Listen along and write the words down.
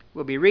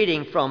We'll be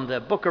reading from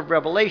the book of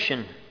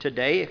Revelation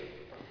today.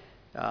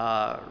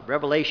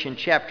 Revelation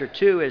chapter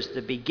 2 is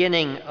the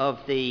beginning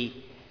of the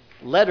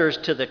letters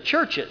to the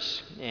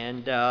churches.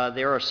 And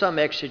there are some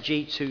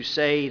exegetes who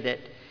say that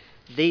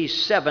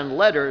these 7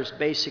 letters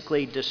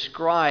basically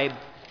describe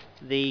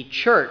the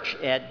church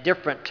at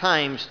different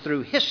times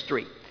through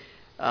history.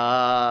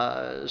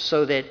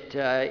 So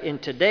that in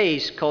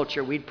today's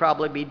culture, we'd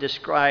probably be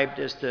described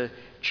as the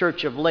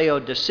Church of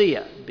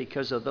Laodicea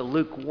because of the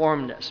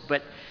lukewarmness.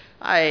 But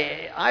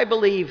I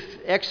believe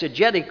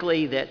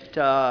exegetically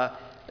that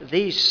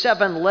these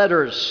 7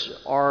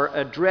 letters are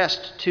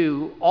addressed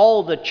to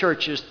all the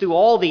churches through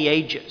all the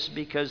ages,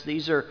 because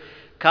these are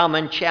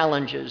common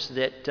challenges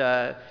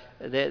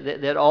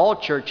that all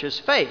churches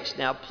face.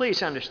 Now,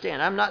 please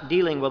understand, I'm not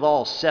dealing with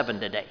all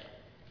 7 today.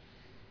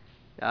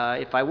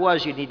 If I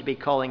was, you'd need to be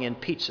calling in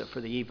pizza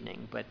for the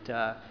evening.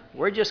 But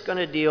we're just going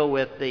to deal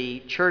with the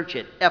church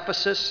at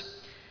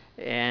Ephesus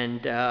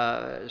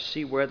and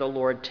see where the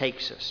Lord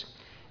takes us.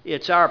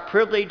 It's our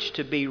privilege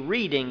to be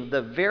reading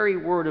the very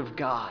Word of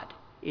God.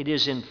 It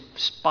is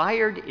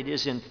inspired, it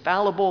is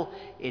infallible,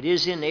 it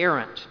is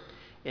inerrant.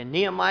 In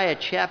Nehemiah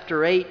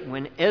chapter 8,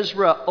 when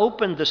Ezra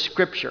opened the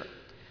Scripture,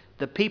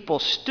 the people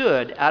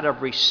stood out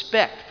of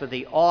respect for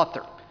the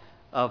author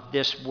of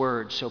this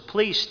Word. So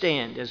please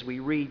stand as we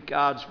read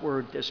God's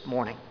Word this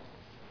morning.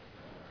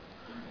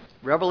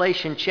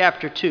 Revelation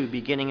chapter 2,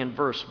 beginning in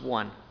verse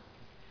 1.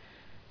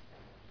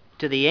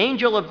 To the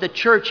angel of the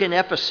church in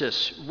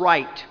Ephesus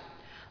write,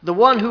 the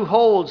one who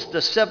holds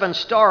the 7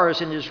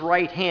 stars in his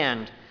right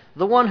hand,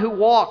 the one who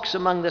walks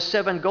among the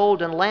 7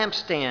 golden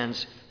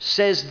lampstands,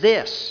 says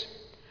this,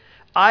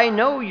 I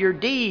know your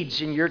deeds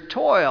and your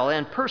toil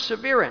and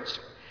perseverance,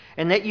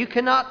 and that you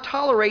cannot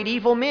tolerate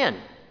evil men,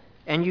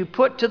 and you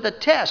put to the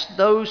test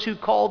those who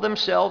call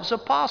themselves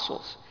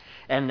apostles,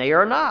 and they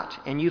are not,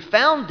 and you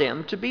found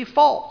them to be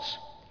false.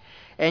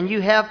 And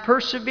you have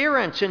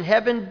perseverance and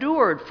have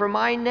endured for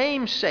my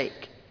name's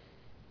sake,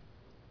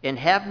 and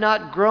have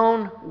not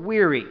grown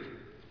weary.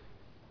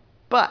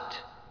 But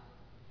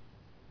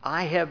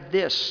I have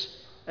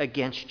this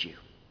against you,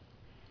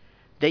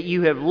 that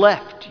you have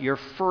left your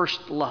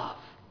first love.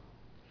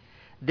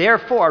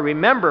 Therefore,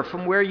 remember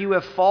from where you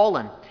have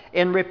fallen,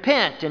 and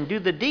repent and do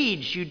the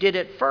deeds you did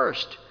at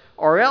first,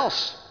 or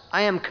else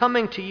I am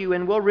coming to you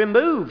and will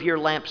remove your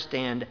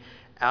lampstand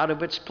out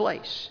of its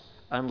place,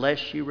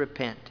 unless you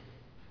repent.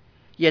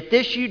 Yet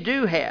this you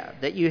do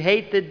have, that you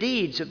hate the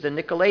deeds of the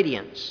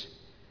Nicolaitans,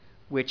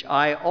 which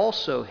I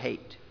also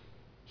hate.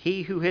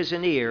 He who has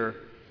an ear,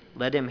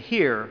 let him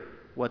hear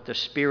what the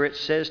Spirit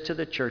says to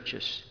the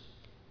churches.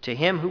 To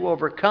him who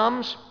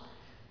overcomes,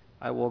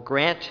 I will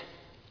grant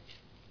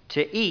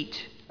to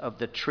eat of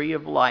the tree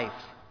of life,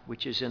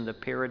 which is in the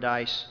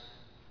paradise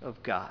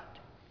of God.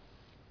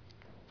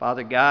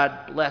 Father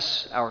God,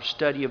 bless our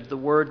study of the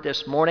Word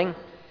this morning.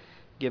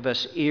 Give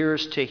us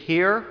ears to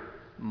hear,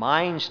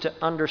 minds to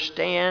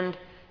understand,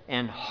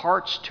 and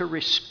hearts to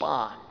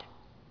respond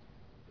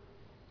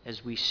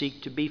as we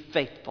seek to be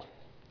faithful.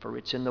 For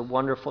it's in the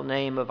wonderful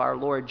name of our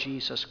Lord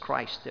Jesus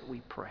Christ that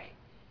we pray.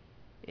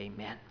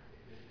 Amen.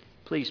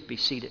 Please be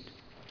seated.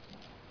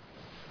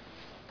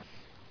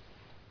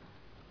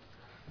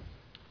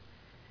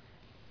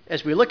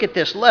 As we look at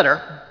this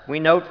letter, we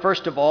note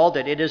first of all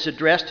that it is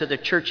addressed to the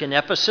church in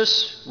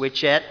Ephesus,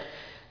 which at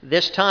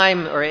this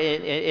time, or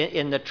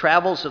in the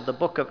travels of the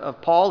book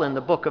of Paul in the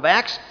book of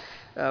Acts,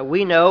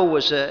 we know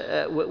was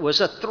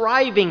a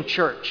thriving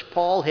church.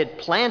 Paul had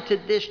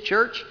planted this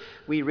church.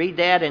 We read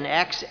that in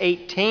Acts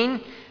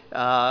 18.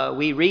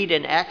 We read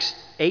in Acts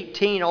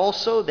 18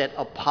 also that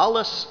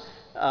Apollos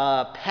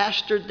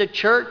pastored the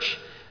church.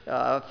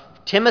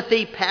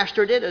 Timothy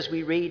pastored it, as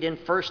we read in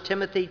 1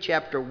 Timothy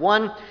chapter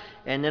 1.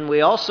 And then we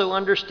also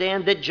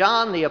understand that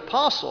John the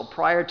Apostle,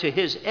 prior to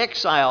his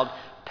exile,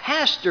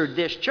 pastored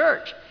this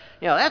church.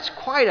 You know, that's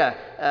quite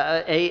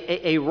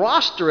a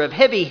roster of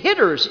heavy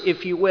hitters,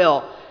 if you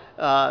will,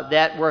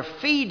 that were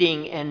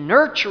feeding and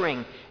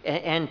nurturing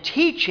and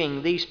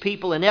teaching these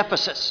people in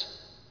Ephesus.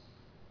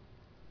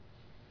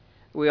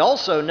 We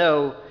also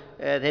know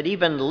that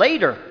even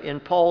later in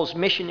Paul's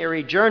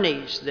missionary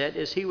journeys, that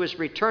as he was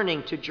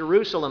returning to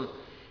Jerusalem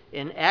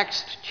in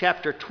Acts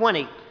chapter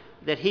 20,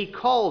 that he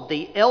called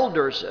the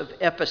elders of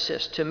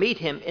Ephesus to meet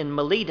him in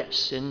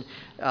Miletus. And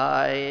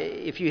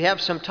if you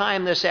have some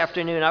time this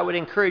afternoon, I would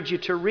encourage you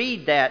to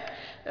read that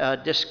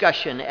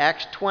discussion,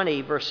 Acts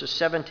 20, verses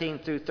 17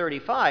 through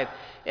 35,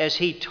 as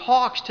he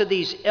talks to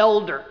these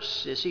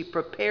elders, as he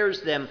prepares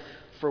them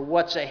for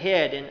what's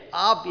ahead. And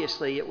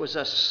obviously it was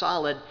a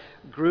solid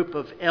group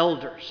of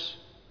elders.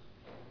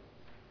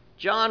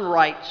 John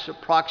writes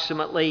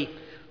approximately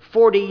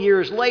 40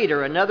 years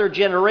later, another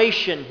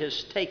generation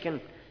has taken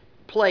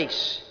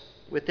place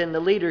within the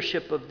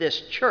leadership of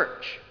this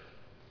church.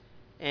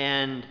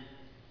 And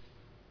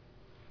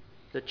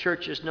the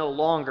church is no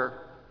longer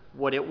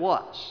what it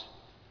was.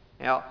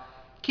 Now,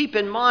 keep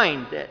in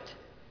mind that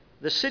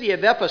the city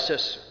of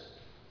Ephesus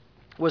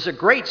was a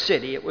great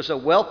city. It was a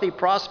wealthy,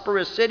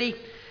 prosperous city.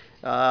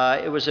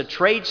 It was a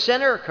trade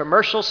center, a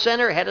commercial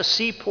center. It had a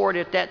seaport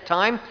at that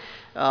time.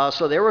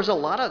 So there were a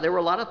lot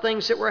of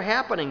things that were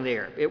happening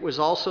there. It was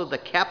also the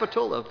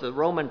capital of the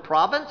Roman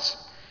province.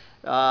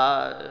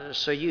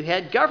 So you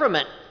had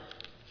government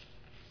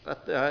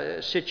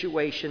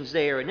situations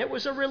there, and it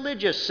was a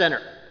religious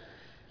center.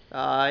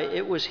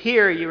 It was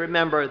here, you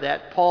remember,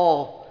 that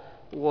Paul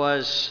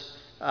was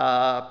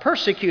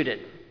persecuted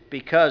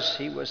because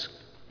he was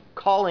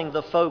calling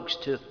the folks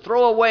to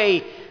throw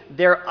away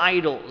their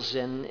idols,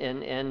 and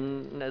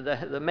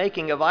the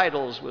making of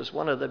idols was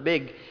one of the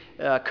big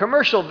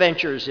commercial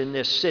ventures in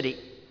this city.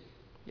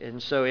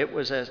 And so it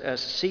was a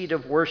seat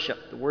of worship,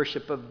 the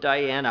worship of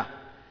Diana,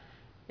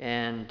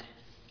 and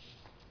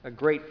a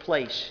great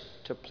place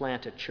to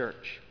plant a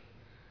church.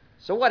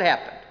 So what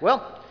happened?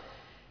 Well,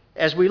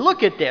 as we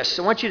look at this,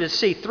 I want you to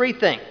see three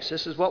things.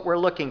 This is what we're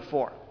looking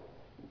for.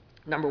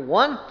 Number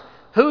one,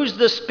 who's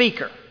the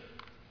speaker?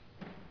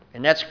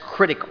 And that's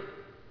critical.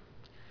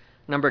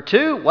 Number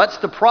two, what's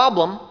the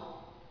problem?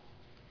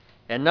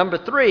 And number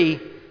three,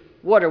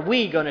 what are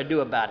we going to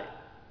do about it?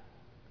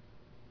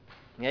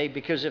 Okay,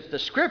 because if the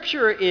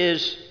Scripture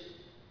is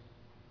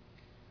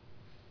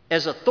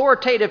as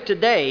authoritative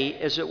today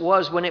as it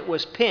was when it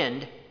was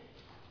penned,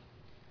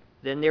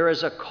 then there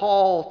is a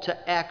call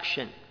to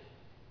action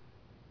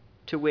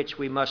to which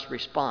we must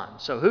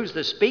respond. So who's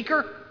the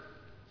speaker?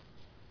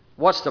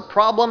 What's the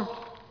problem?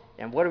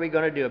 And what are we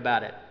going to do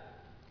about it?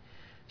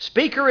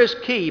 Speaker is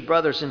key,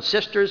 brothers and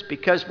sisters,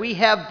 because we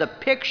have the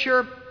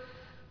picture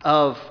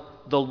of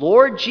the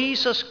Lord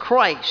Jesus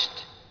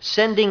Christ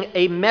sending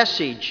a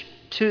message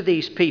to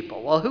these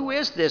people. Well, who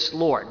is this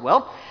Lord?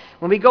 Well,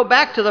 when we go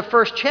back to the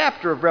first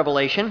chapter of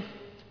Revelation,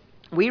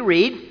 we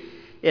read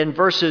in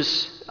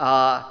verses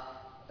 4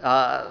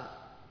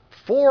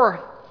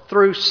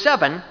 through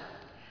 7,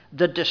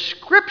 the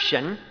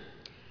description,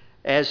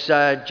 as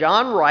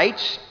John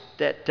writes,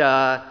 that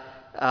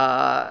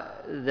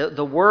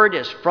the word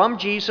is from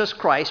Jesus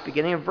Christ,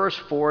 beginning in verse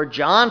 4.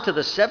 John, to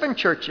the 7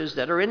 churches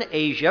that are in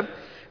Asia,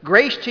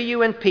 grace to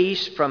you and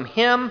peace from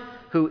him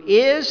who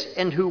is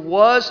and who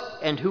was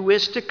and who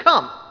is to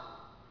come.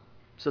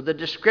 So the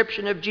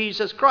description of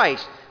Jesus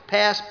Christ,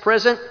 past,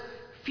 present,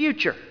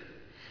 future.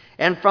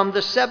 And from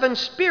the 7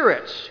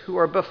 spirits who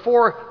are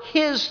before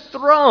his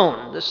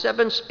throne. The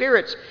 7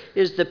 spirits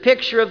is the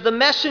picture of the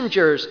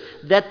messengers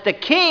that the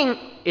king,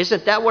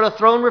 isn't that what a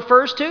throne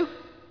refers to?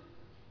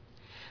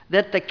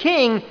 That the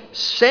king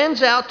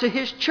sends out to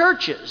his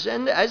churches.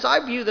 And as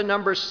I view the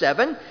number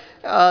 7,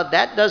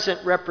 that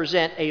doesn't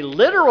represent a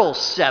literal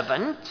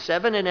 7.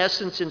 7 in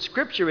essence in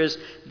Scripture is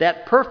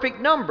that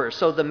perfect number.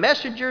 So the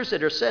messengers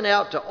that are sent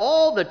out to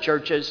all the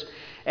churches,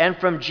 and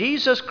from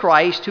Jesus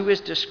Christ, who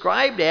is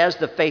described as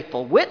the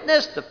faithful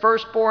witness, the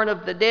firstborn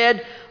of the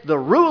dead, the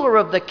ruler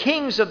of the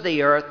kings of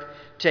the earth,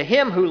 to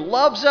him who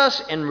loves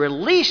us and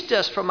released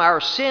us from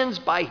our sins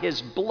by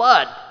his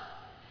blood.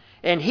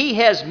 And he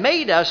has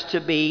made us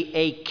to be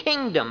a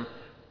kingdom,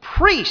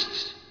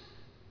 priests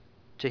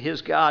to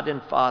his God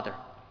and Father.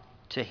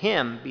 To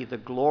him be the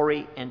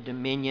glory and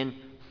dominion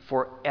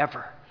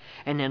forever.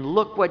 And then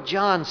look what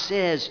John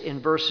says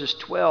in verses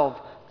 12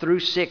 through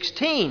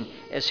 16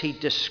 as he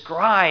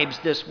describes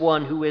this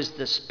one who is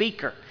the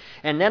speaker.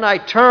 And then I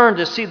turned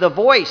to see the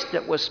voice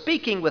that was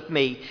speaking with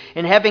me.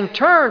 And having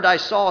turned, I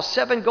saw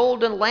 7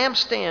 golden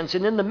lampstands.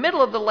 And in the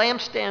middle of the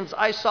lampstands,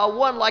 I saw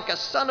one like a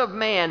son of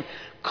man,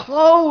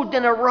 clothed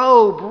in a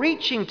robe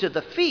reaching to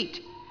the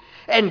feet,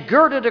 and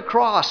girded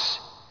across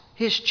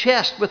his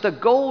chest with a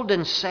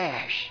golden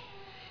sash.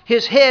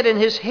 His head and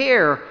his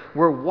hair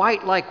were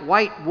white like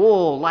white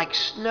wool, like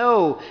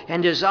snow,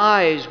 and his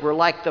eyes were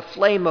like the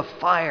flame of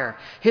fire.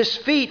 His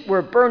feet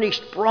were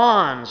burnished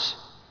bronze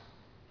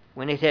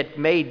when it had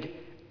made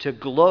to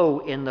glow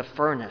in the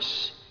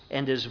furnace,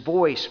 and his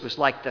voice was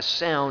like the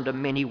sound of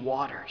many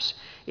waters.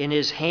 In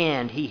his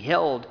hand he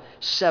held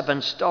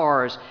 7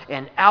 stars,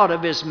 and out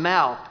of his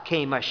mouth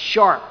came a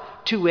sharp,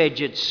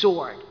 2-edged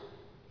sword.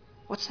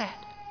 What's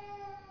that?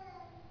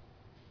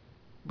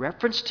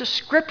 Reference to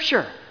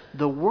Scripture.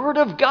 The Word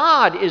of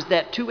God is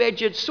that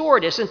 2-edged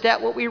sword. Isn't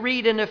that what we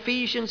read in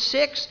Ephesians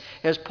 6?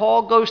 As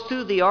Paul goes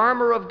through the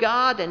armor of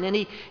God, and then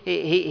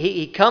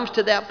he comes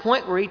to that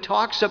point where he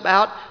talks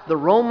about the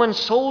Roman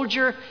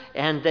soldier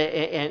and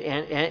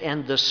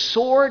the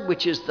sword,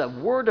 which is the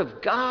Word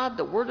of God,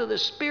 the Word of the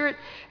Spirit.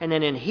 And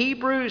then in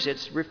Hebrews,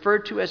 it's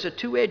referred to as a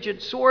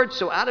 2-edged sword.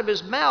 So out of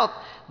his mouth,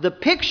 the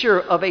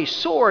picture of a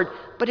sword,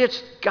 but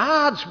it's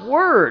God's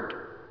Word.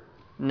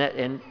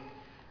 And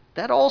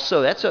that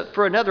also, that's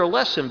for another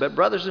lesson, but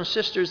brothers and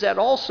sisters, that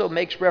also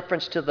makes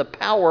reference to the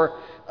power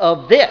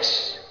of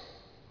this.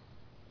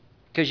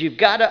 Because you've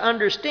got to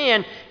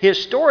understand,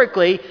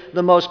 historically,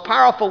 the most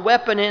powerful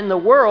weapon in the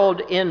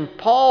world in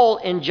Paul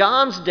and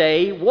John's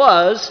day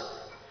was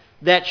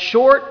that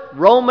short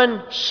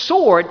Roman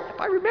sword. If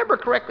I remember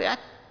correctly, I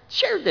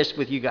shared this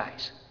with you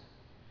guys.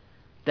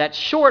 That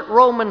short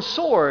Roman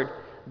sword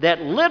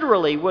that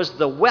literally was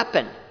the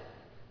weapon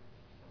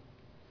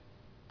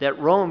that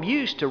Rome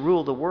used to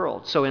rule the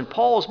world. So in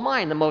Paul's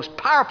mind, the most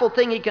powerful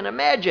thing he can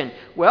imagine,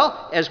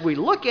 well, as we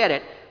look at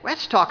it,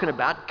 that's talking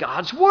about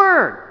God's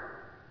Word.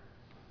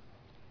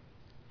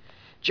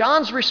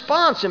 John's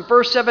response in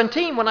verse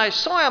 17, when I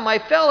saw him, I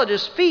fell at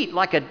his feet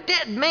like a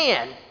dead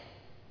man.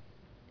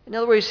 In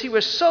other words, he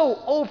was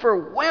so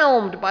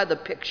overwhelmed by the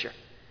picture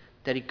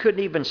that he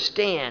couldn't even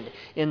stand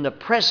in the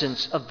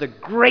presence of the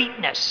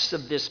greatness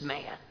of this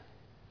man.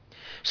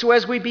 So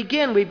as we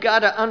begin, we've got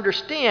to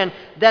understand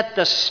that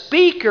the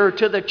speaker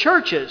to the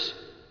churches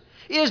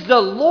is the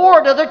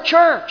Lord of the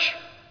church,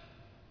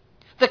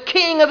 the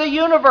King of the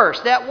universe,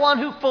 that one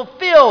who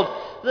fulfilled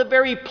the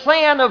very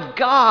plan of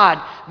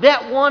God,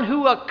 that one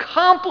who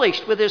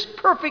accomplished with his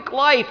perfect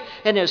life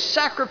and his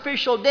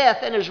sacrificial death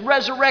and his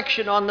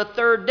resurrection on the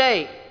third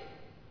day.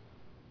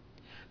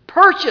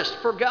 Purchased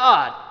for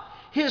God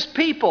his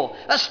people,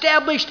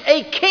 established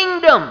a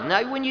kingdom.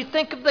 Now, when you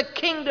think of the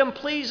kingdom,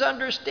 please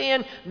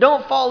understand,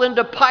 don't fall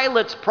into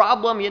Pilate's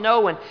problem,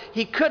 when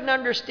he couldn't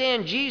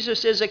understand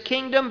Jesus as a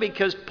kingdom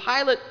because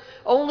Pilate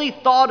only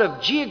thought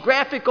of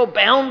geographical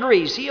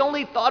boundaries. He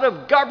only thought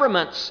of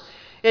governments.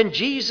 And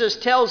Jesus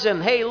tells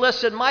him, hey,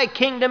 listen, my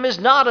kingdom is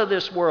not of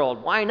this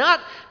world. Why not?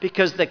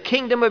 Because the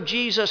kingdom of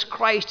Jesus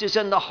Christ is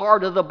in the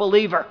heart of the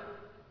believer.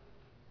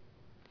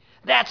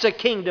 That's a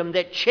kingdom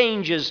that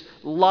changes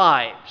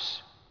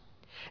lives.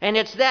 And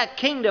it's that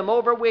kingdom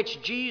over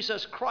which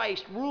Jesus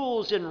Christ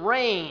rules and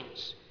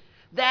reigns.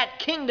 That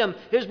kingdom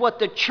is what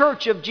the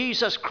church of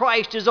Jesus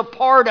Christ is a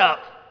part of.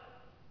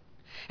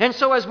 And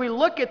so as we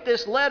look at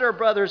this letter,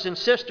 brothers and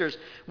sisters,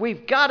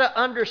 we've got to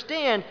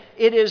understand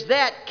it is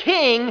that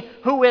king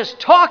who is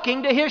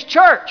talking to his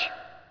church.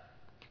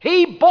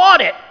 He bought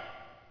it.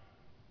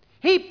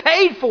 He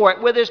paid for it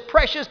with his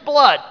precious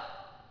blood.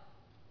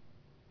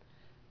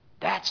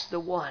 That's the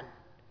one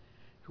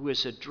who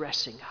is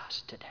addressing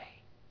us today.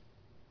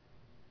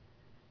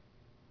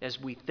 As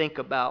we think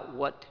about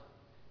what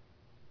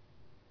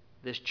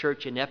this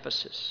church in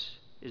Ephesus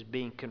is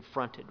being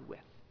confronted with.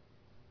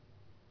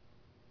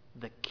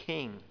 The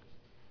king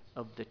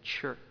of the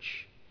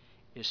church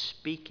is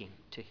speaking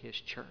to his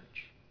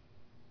church.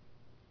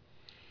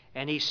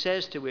 And he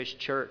says to his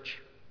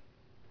church,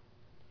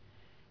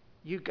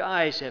 you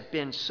guys have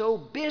been so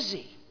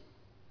busy.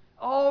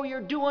 Oh,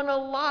 you're doing a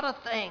lot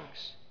of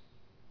things.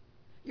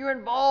 You're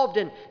involved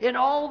in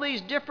all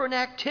these different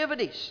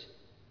activities.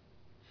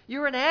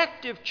 You're an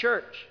active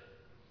church.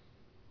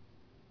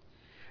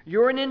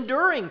 You're an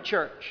enduring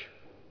church.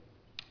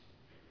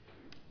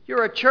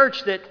 You're a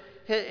church that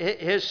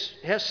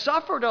has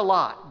suffered a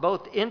lot,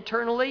 both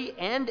internally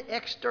and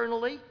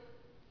externally.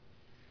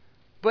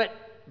 But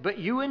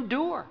you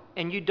endure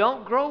and you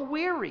don't grow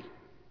weary.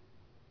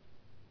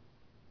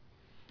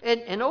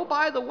 And oh,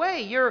 by the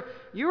way, you're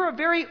a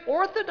very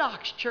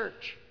orthodox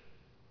church.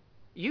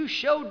 You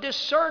show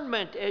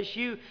discernment as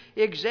you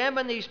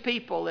examine these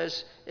people,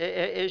 as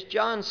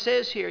John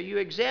says here. You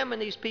examine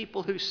these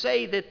people who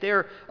say that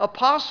they're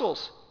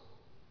apostles,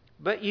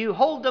 but you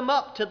hold them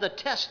up to the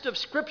test of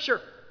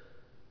Scripture,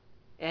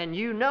 and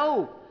you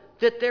know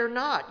that they're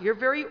not. You're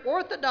very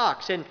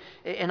orthodox, and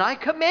I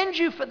commend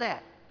you for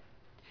that.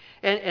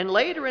 And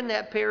later in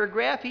that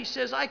paragraph, he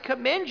says, I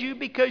commend you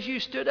because you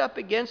stood up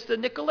against the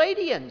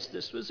Nicolaitans.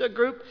 This was a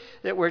group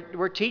that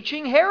were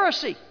teaching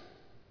heresy.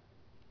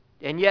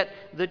 And yet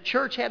the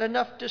church had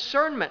enough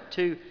discernment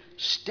to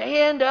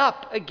stand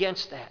up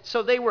against that.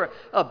 So they were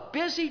a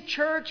busy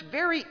church,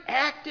 very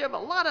active, a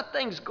lot of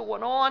things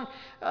going on.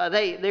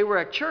 They were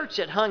a church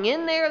that hung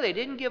in there. They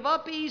didn't give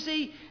up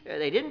easy.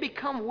 They didn't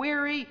become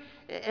weary.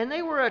 And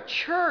they were a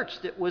church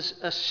that was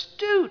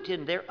astute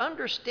in their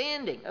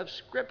understanding of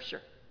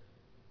Scripture.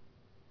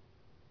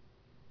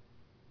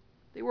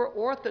 They were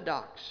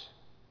orthodox.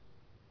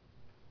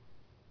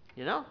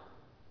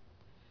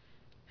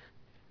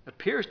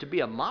 Appears to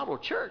be a model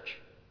church.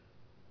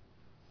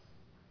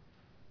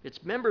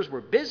 Its members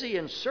were busy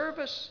in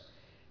service,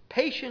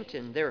 patient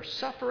in their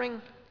suffering,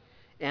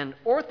 and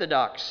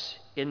orthodox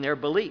in their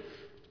belief.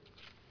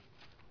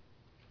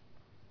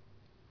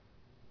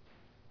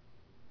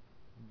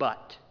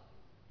 But,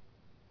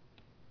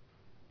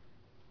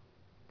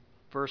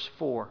 verse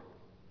 4,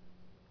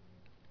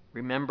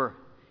 remember,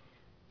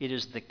 it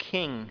is the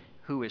king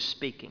who is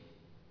speaking.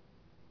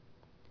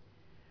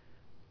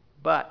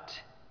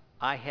 But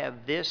I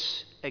have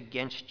this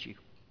against you,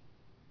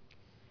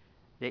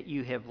 that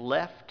you have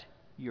left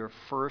your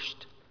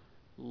first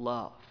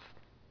love.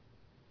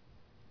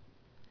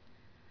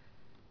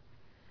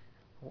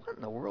 What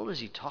in the world is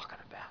he talking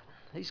about?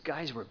 These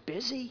guys were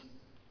busy.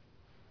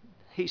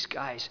 These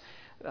guys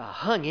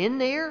hung in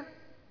there.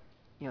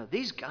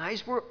 These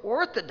guys were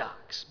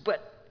orthodox,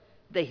 but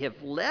they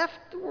have left.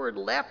 The word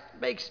left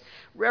makes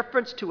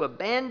reference to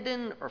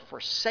abandon or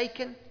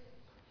forsaken.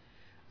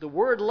 The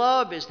word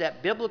love is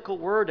that biblical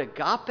word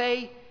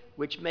agape,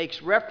 which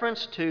makes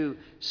reference to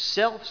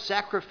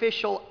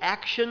self-sacrificial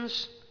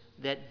actions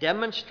that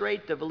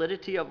demonstrate the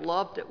validity of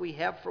love that we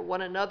have for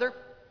one another.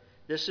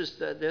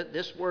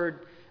 This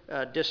word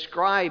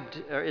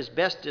described, or is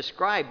best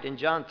described in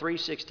John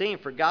 3:16.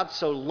 For God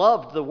so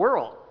loved the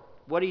world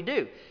What did he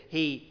do?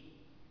 He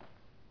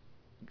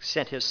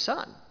sent his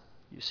son.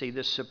 You see,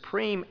 the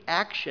supreme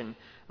action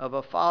of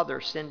a father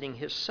sending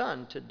his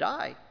son to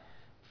die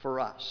for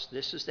us.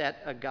 This is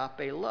that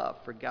agape love.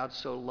 For God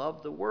so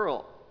loved the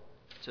world.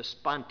 It's a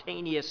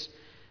spontaneous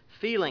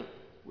feeling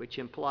which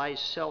implies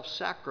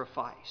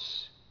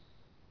self-sacrifice.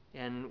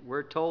 And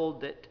we're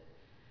told that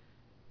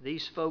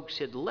these folks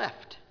had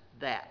left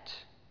that.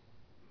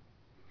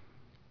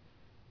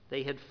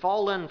 They had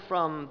fallen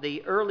from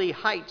the early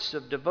heights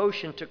of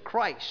devotion to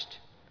Christ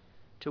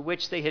to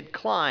which they had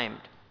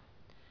climbed.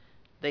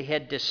 They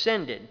had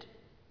descended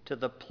to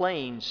the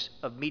plains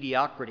of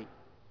mediocrity.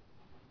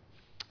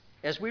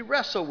 As we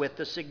wrestle with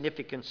the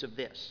significance of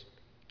this,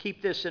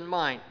 keep this in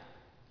mind.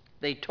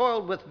 They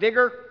toiled with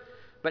vigor,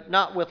 but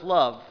not with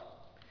love.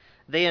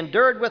 They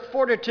endured with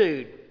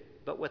fortitude,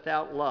 but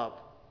without love.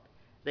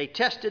 They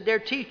tested their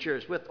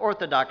teachers with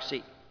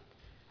orthodoxy,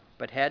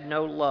 but had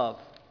no love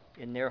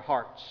in their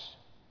hearts.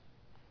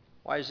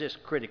 Why is this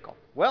critical?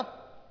 Well,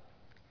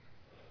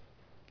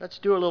 let's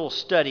do a little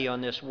study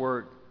on this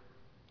word.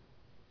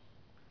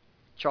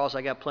 Charles,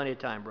 I got plenty of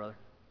time, brother.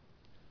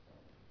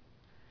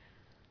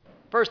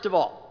 First of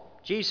all,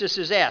 Jesus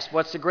is asked,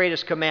 what's the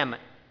greatest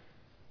commandment?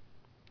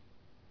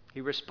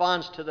 He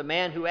responds to the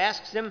man who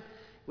asks him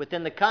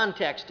within the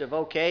context of,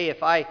 okay,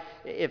 if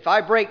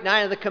I break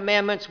 9 of the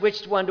commandments,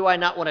 which one do I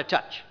not want to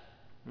touch?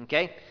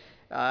 Okay?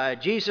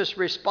 Jesus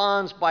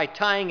responds by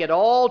tying it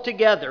all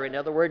together. In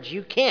other words,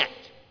 you can't.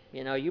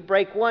 You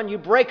break one, you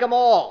break them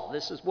all.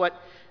 This is what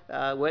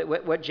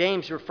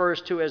James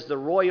refers to as the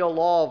royal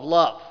law of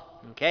love.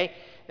 Okay?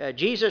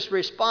 Jesus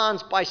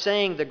responds by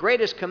saying the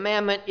greatest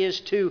commandment is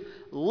to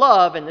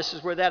love, and this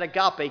is where that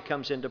agape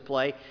comes into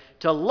play,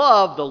 to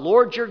love the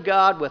Lord your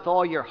God with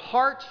all your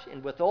heart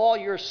and with all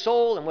your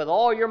soul and with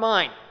all your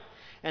mind.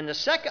 And the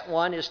second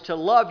one is to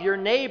love your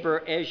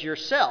neighbor as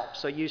yourself.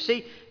 So you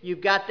see,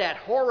 you've got that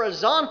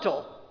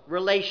horizontal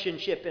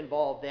relationship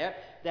involved there,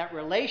 that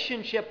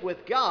relationship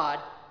with God,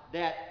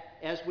 that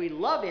as we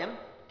love Him,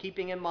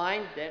 keeping in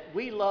mind that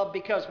we love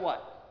because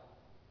what?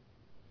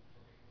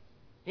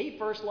 He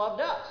first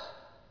loved us.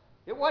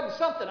 It wasn't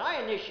something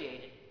I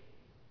initiated.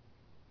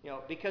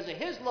 Because of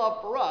His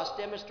love for us,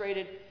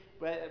 demonstrated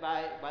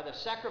by the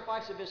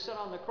sacrifice of His Son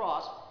on the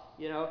cross,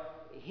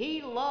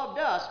 He loved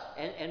us,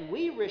 and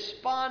we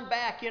respond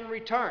back in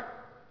return.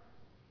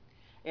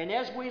 And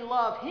as we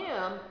love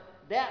Him,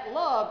 that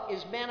love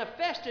is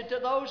manifested to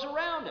those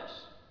around us.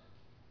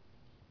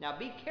 Now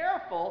be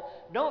careful,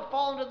 don't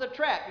fall into the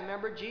trap.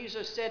 Remember,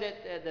 Jesus said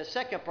it, the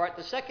second part,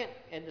 the second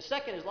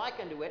is like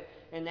unto it,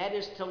 and that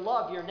is to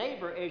love your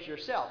neighbor as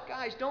yourself.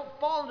 Guys, don't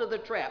fall into the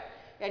trap.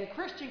 And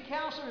Christian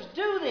counselors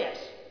do this.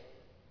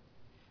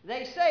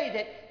 They say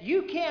that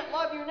you can't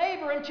love your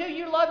neighbor until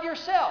you love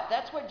yourself.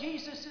 That's what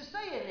Jesus is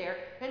saying there.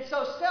 And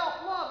so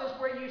self-love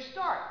is where you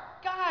start.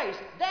 Guys,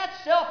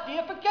 that's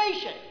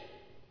self-deification.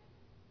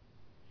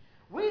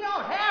 We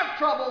don't have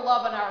trouble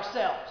loving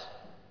ourselves.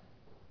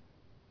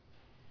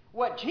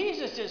 What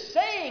Jesus is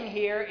saying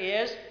here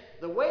is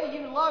the way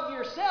you love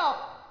yourself,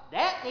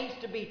 that needs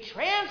to be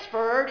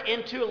transferred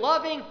into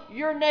loving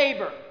your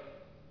neighbor.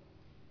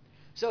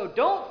 So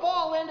don't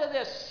fall into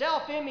this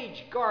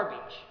self-image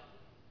garbage.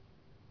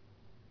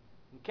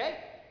 Okay?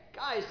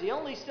 Guys, the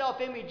only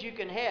self-image you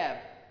can have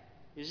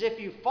is if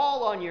you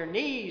fall on your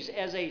knees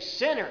as a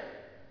sinner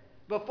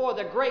before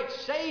the great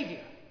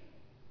Savior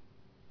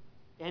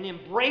and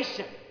embrace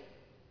Him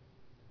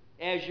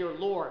as your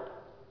Lord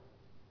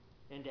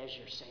and as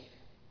your Savior.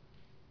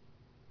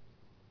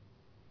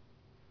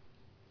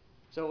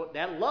 So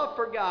that love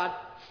for God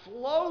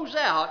flows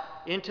out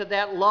into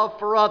that love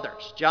for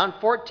others. John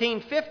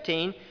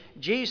 14:15,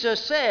 Jesus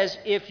says,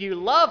 if you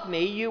love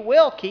me, you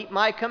will keep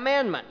my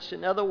commandments.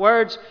 In other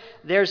words,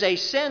 there's a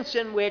sense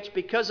in which,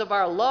 because of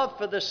our love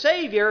for the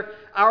Savior,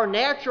 our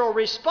natural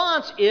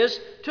response is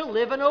to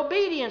live in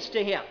obedience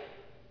to Him.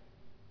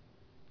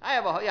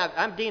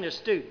 I'm dean of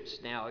students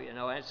now,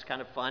 it's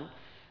kind of fun.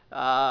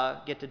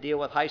 Get to deal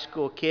with high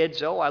school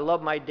kids. Oh, I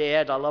love my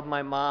dad, I love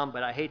my mom,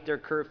 but I hate their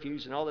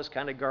curfews and all this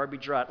kind of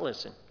garbage rot.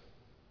 Listen,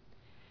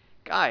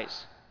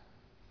 guys,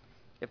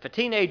 if a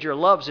teenager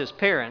loves his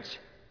parents,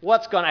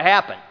 what's going to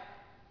happen?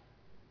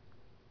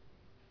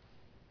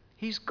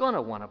 He's going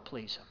to want to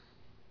please them.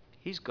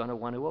 He's going to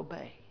want to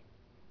obey.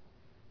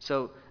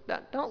 So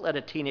don't let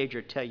a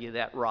teenager tell you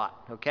that rot,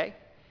 okay?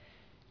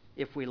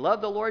 If we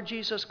love the Lord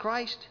Jesus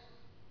Christ,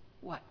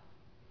 what?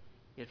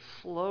 It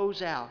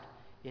flows out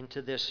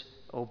into this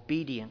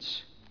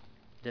obedience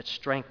that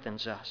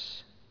strengthens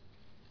us.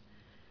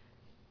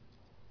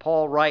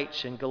 Paul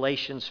writes in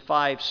Galatians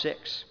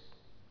 5:6,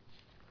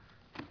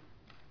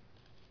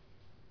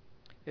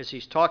 as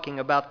he's talking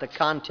about the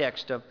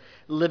context of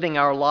living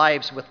our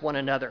lives with one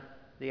another,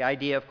 the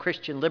idea of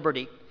Christian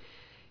liberty,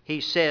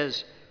 he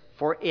says,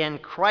 for in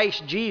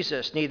Christ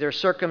Jesus neither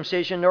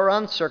circumcision nor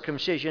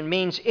uncircumcision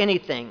means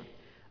anything,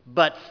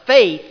 but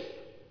faith,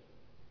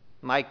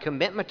 my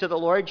commitment to the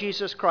Lord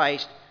Jesus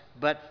Christ,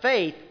 but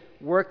faith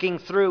working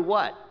through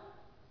what?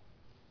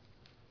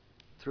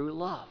 Through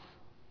love.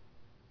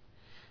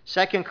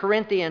 2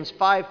 Corinthians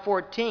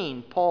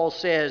 5:14, Paul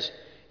says,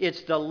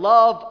 it's the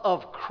love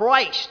of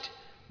Christ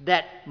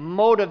that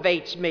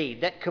motivates me,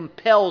 that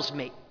compels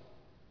me.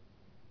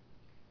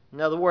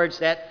 In other words,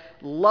 that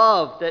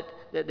love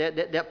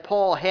that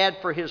Paul had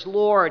for his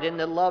Lord and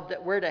the love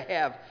that we're to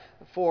have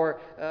for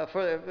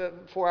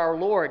our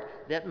Lord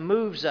that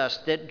moves us,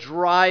 that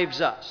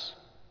drives us.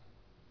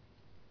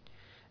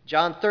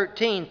 John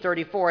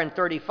 13:34 and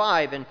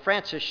 35, and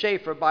Francis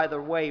Schaeffer, by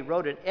the way,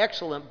 wrote an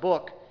excellent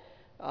book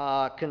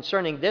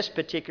concerning this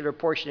particular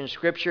portion in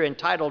Scripture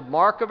entitled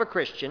Mark of a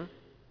Christian,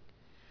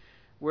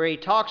 where he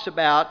talks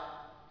about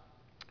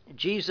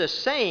Jesus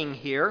saying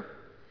here,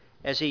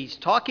 as he's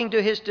talking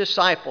to his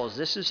disciples,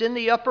 this is in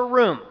the upper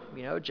room,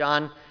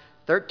 John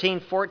 13,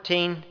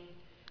 14,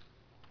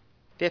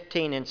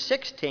 15, and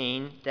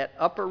 16, that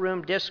upper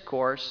room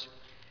discourse,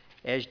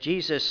 as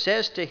Jesus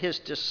says to his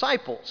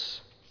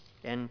disciples,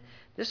 and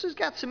this has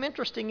got some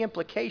interesting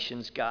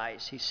implications,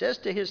 guys. He says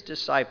to his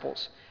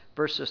disciples,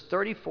 verses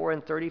 34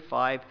 and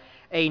 35,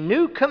 a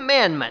new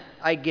commandment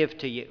I give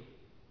to you.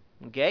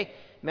 Okay?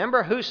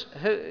 Remember who's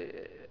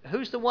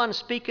the one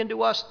speaking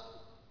to us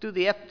through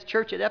the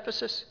church at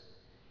Ephesus?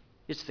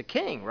 It's the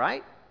king,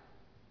 right?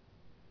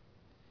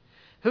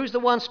 Who's the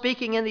one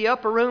speaking in the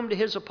upper room to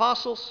his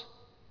apostles?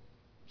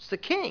 It's the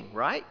king,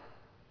 right?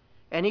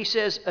 And he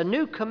says, a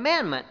new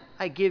commandment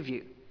I give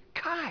you.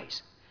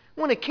 Guys,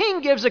 when a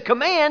king gives a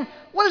command,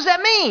 what does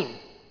that mean?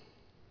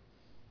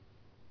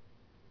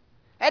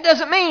 That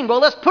doesn't mean, well,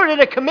 let's put it in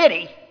a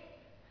committee.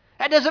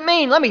 That doesn't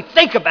mean, let me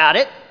think about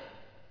it.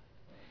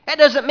 That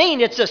doesn't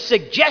mean it's a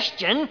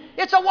suggestion.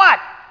 It's a what?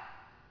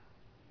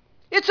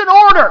 It's an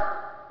order.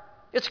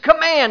 It's a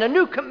command, a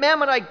new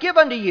commandment I give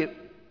unto you,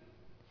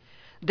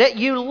 that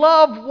you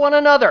love one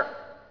another,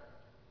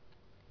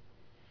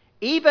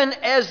 even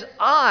as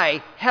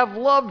I have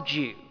loved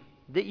you,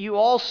 that you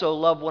also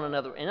love one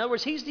another. In other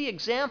words, he's the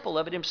example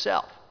of it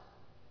himself.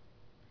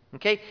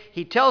 Okay?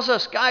 He tells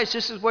us, guys,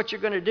 this is what you're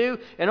going to do.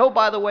 And oh,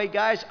 by the way,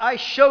 guys, I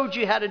showed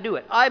you how to do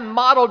it. I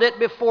modeled it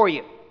before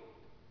you.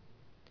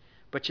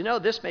 But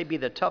this may be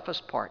the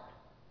toughest part.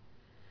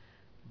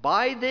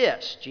 By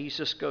this,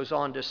 Jesus goes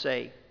on to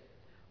say,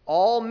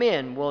 all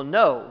men will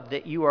know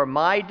that you are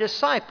my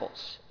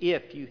disciples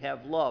if you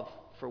have love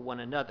for one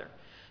another.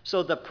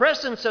 So the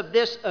presence of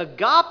this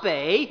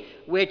agape,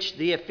 which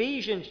the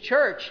Ephesian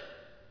church,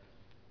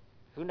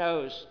 who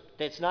knows,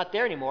 it's not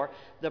there anymore.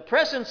 The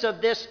presence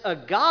of this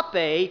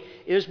agape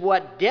is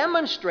what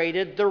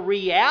demonstrated the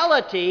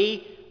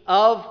reality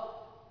of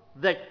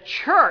the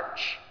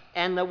church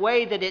and the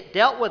way that it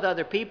dealt with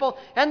other people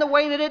and the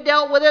way that it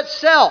dealt with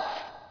itself.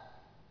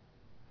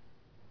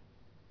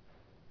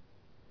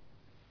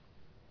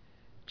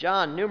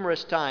 John,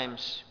 numerous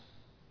times,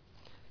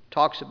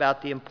 talks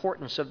about the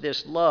importance of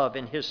this love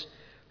in his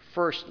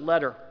first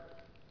letter.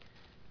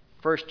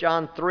 1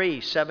 John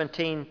 3,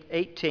 17,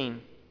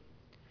 18.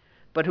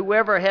 But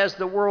whoever has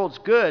the world's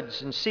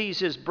goods and sees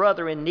his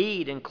brother in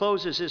need and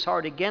closes his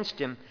heart against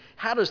him,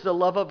 how does the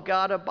love of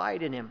God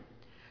abide in him?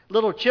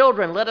 Little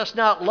children, let us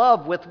not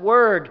love with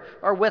word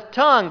or with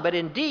tongue, but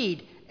in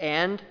deed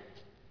and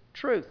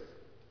truth.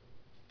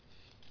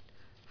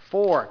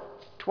 4,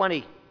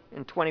 20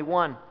 and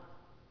 21.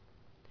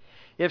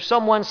 If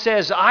someone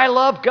says, I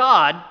love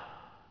God,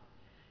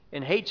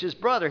 and hates his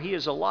brother, he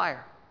is a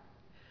liar.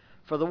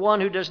 For the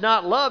one who does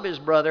not love his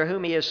brother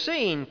whom he has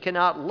seen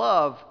cannot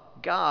love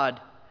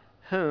God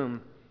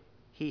whom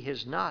he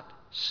has not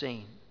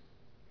seen.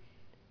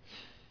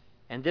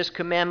 And this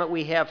commandment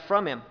we have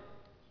from him,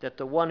 that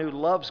the one who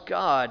loves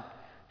God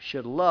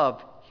should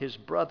love his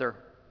brother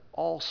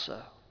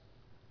also.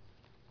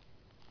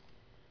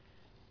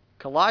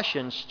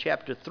 Colossians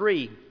chapter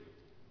 3,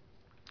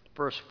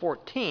 verse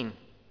 14.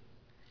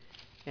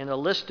 In a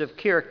list of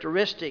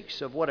characteristics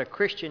of what a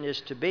Christian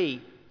is to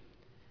be,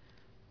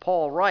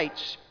 Paul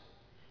writes,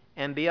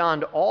 and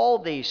beyond all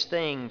these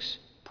things,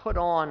 put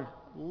on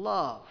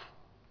love,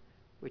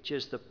 which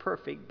is the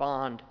perfect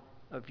bond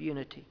of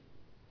unity.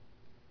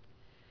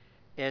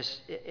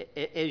 As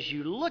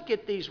you look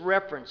at these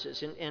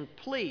references, and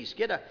please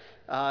get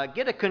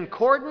a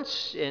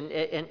concordance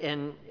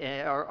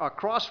or a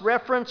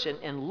cross-reference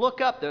and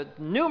look up. There are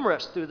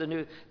numerous through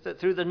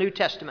the New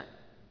Testament.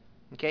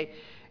 Okay.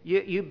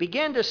 You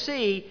begin to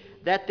see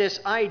that this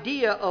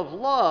idea of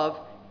love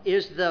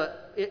is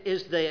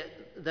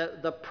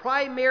the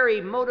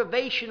primary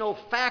motivational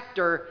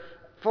factor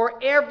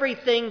for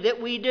everything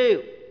that we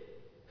do.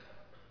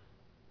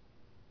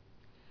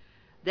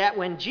 That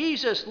when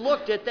Jesus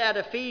looked at that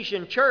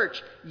Ephesian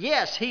church,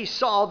 yes, he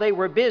saw they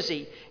were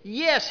busy.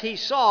 Yes, he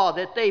saw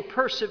that they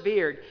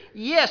persevered.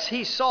 Yes,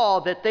 he saw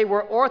that they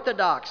were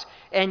orthodox.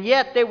 And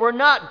yet they were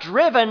not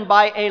driven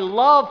by a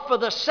love for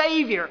the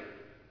Savior.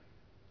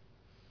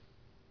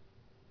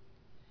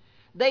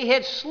 They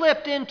had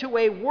slipped into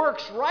a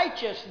works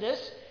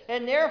righteousness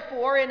and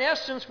therefore, in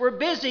essence, were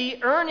busy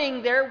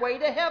earning their way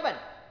to heaven.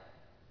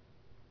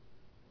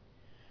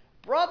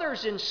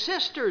 Brothers and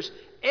sisters,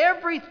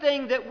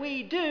 everything that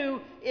we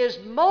do is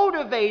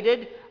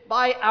motivated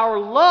by our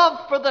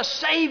love for the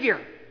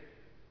Savior.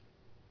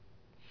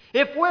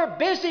 If we're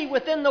busy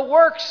within the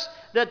works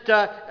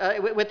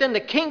within the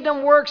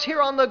kingdom works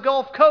here on the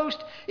Gulf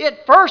Coast,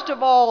 it first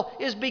of all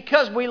is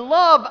because we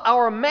love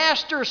our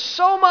Master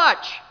so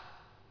much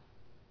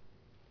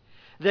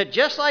that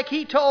just like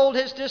he told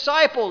his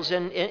disciples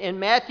in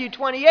Matthew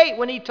 28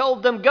 when he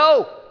told them,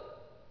 go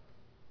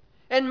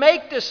and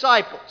make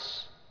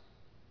disciples.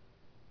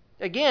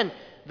 Again,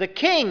 the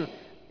king,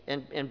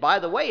 and by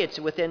the way, it's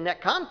within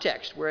that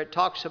context where it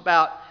talks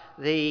about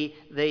the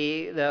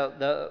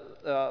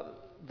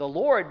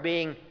Lord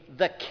being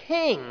the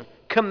king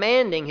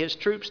commanding his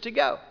troops to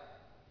go.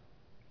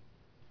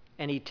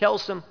 And he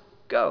tells them,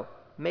 go,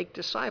 make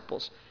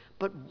disciples.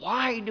 But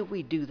why do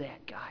we do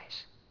that,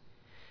 guys?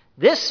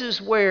 This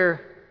is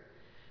where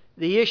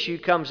the issue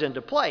comes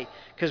into play.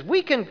 Because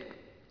we can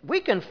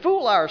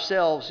fool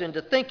ourselves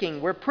into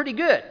thinking we're pretty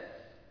good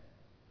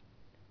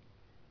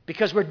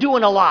because we're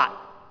doing a lot.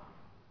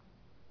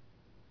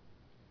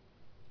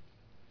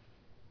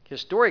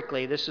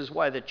 Historically, this is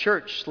why the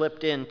church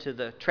slipped into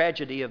the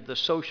tragedy of the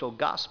social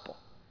gospel.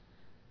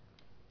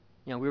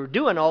 You know, we were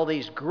doing all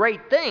these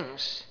great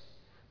things,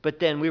 but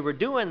then we were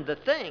doing the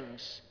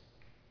things,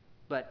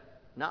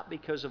 but not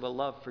because of a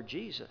love for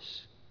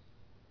Jesus.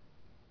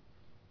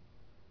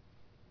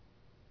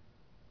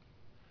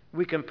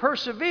 We can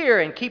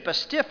persevere and keep a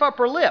stiff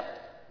upper lip,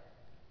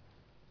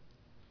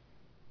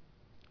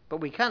 but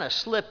we kind of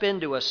slip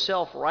into a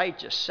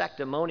self-righteous,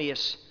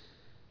 sanctimonious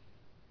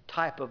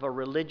type of a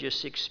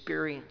religious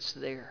experience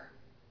there.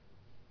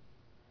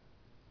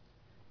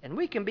 And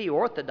we can be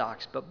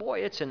orthodox, but boy,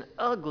 it's an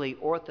ugly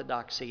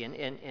orthodoxy.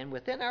 And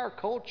within our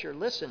culture,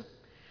 listen,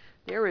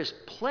 there is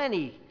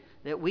plenty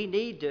that we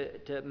need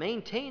to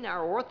maintain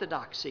our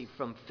orthodoxy,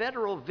 from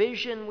Federal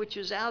Vision, which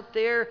is out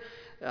there,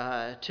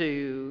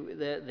 to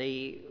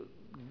the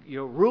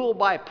rule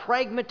by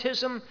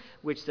pragmatism,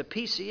 which the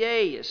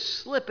PCA is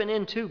slipping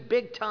into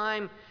big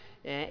time,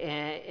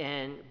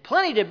 and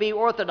plenty to be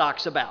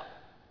orthodox about.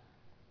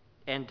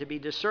 And to be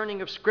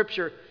discerning of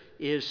Scripture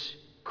is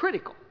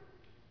critical.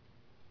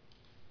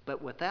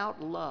 But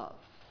without love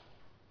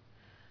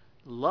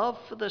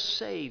for the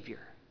Savior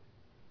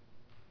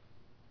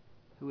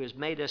who has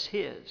made us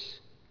His,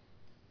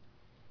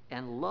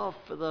 and love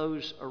for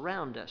those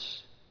around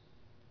us,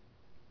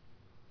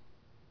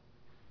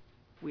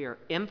 we are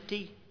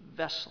empty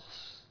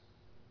vessels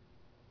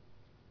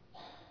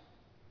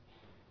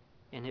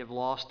and have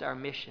lost our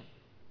mission.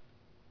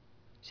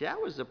 See,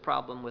 that was the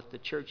problem with the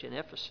church in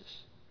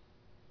Ephesus.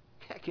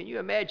 Can you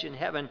imagine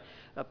having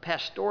a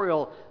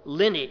pastoral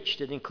lineage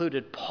that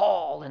included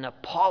Paul and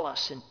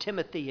Apollos and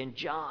Timothy and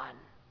John?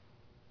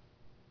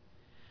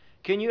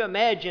 Can you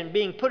imagine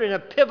being put in a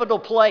pivotal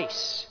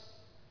place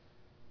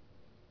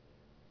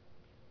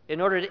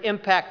in order to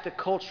impact the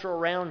culture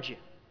around you?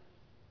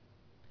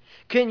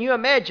 Can you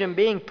imagine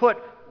being put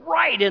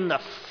right in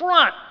the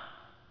front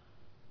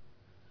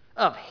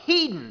of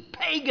heathen,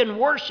 pagan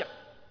worship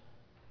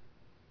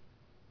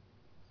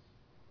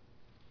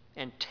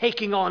and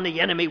taking on the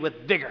enemy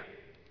with vigor?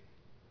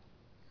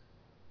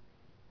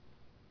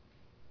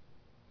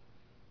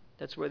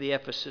 That's where the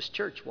Ephesus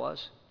church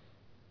was.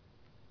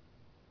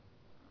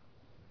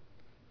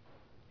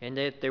 And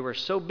they were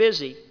so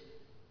busy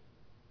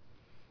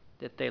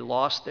that they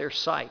lost their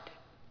sight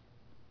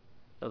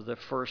of the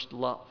first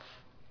love.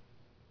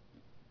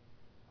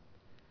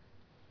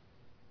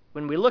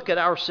 When we look at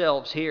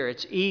ourselves here,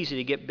 it's easy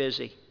to get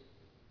busy.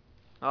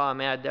 Oh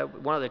man,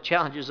 one of the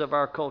challenges of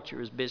our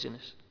culture is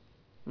busyness.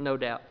 No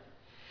doubt.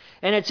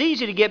 And it's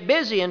easy to get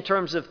busy in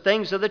terms of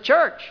things of the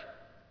church.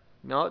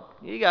 You know,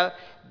 you got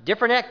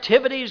different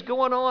activities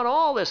going on,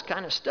 all this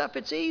kind of stuff.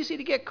 It's easy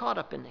to get caught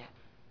up in that.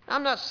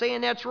 I'm not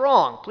saying that's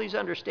wrong. Please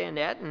understand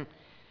that, and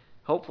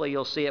hopefully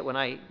you'll see it when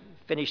I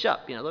finish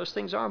up. You know, those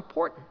things are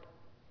important.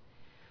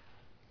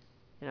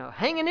 You know,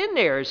 hanging in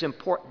there is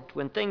important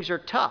when things are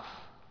tough.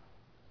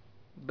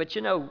 But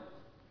you know,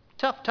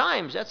 tough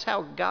times, that's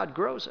how God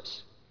grows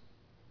us.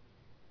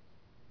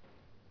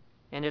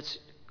 And it's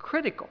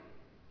critical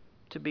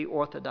to be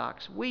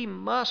orthodox. We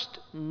must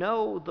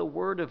know the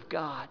Word of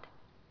God,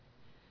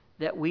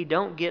 that we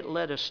don't get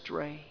led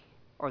astray,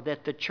 or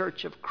that the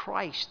church of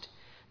Christ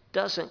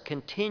doesn't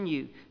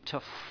continue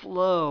to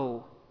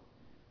flow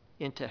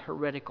into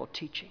heretical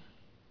teaching.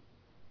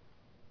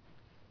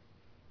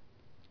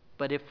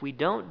 But if we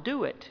don't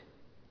do it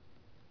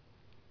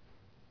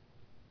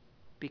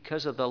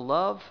because of the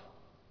love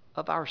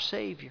of our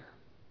Savior,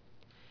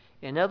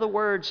 in other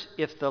words,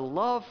 if the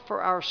love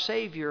for our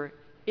Savior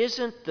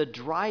isn't the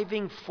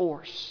driving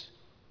force,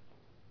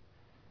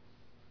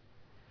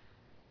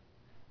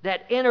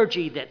 that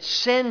energy that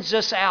sends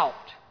us out,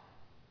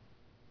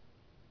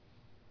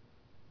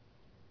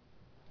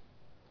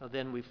 well,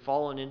 then we've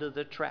fallen into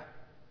the trap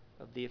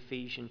of the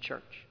Ephesian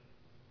church.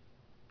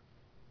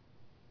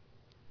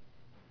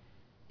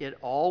 It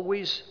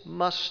always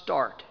must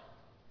start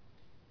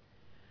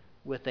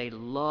with a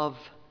love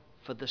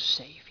for the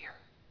Savior.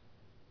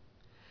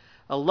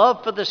 A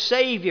love for the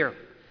Savior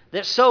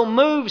that so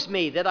moves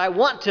me that I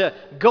want to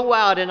go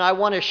out and I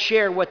want to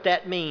share what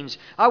that means.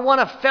 I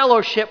want to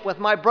fellowship with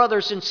my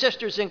brothers and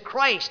sisters in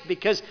Christ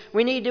because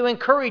we need to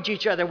encourage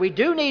each other. We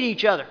do need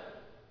each other.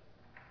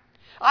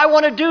 I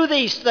want to do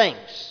these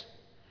things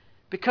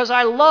because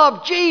I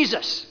love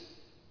Jesus.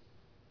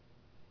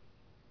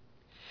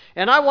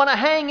 And I want to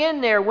hang in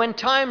there when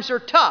times are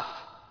tough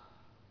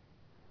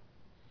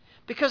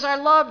because I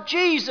love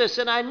Jesus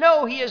and I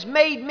know He has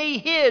made me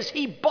His.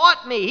 He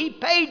bought me. He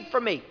paid for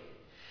me.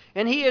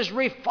 And He is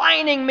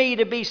refining me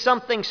to be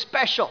something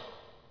special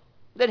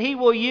that He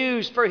will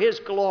use for His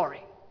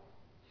glory.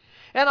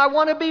 And I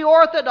want to be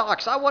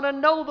orthodox. I want to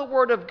know the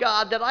Word of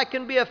God, that I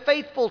can be a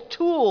faithful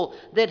tool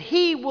that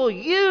He will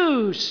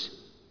use.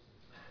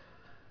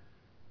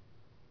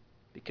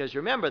 Because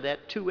remember,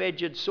 that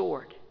two-edged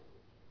sword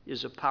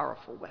is a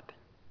powerful weapon.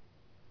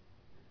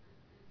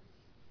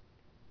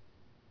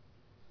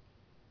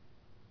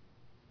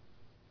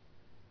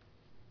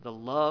 The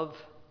love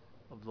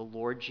of the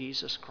Lord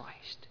Jesus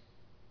Christ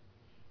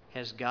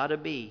has got to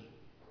be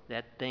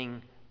that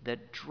thing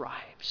that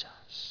drives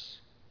us.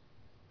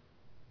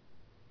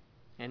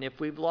 And if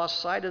we've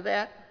lost sight of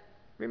that,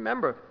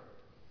 remember,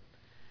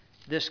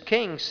 this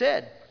king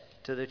said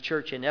to the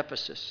church in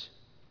Ephesus,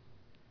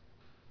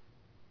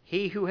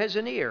 "He who has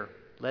an ear,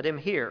 let him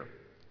hear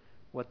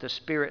what the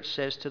Spirit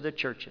says to the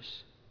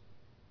churches.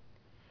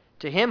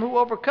 To him who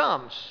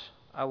overcomes,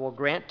 I will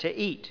grant to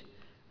eat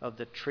of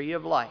the tree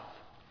of life,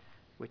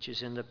 which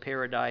is in the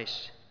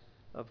paradise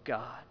of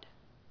God."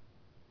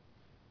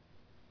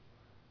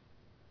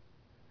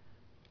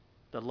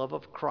 The love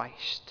of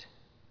Christ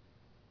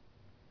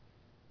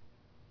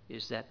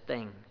is that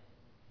thing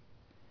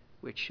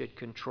which should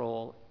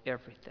control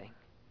everything.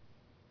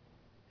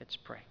 Let's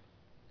pray.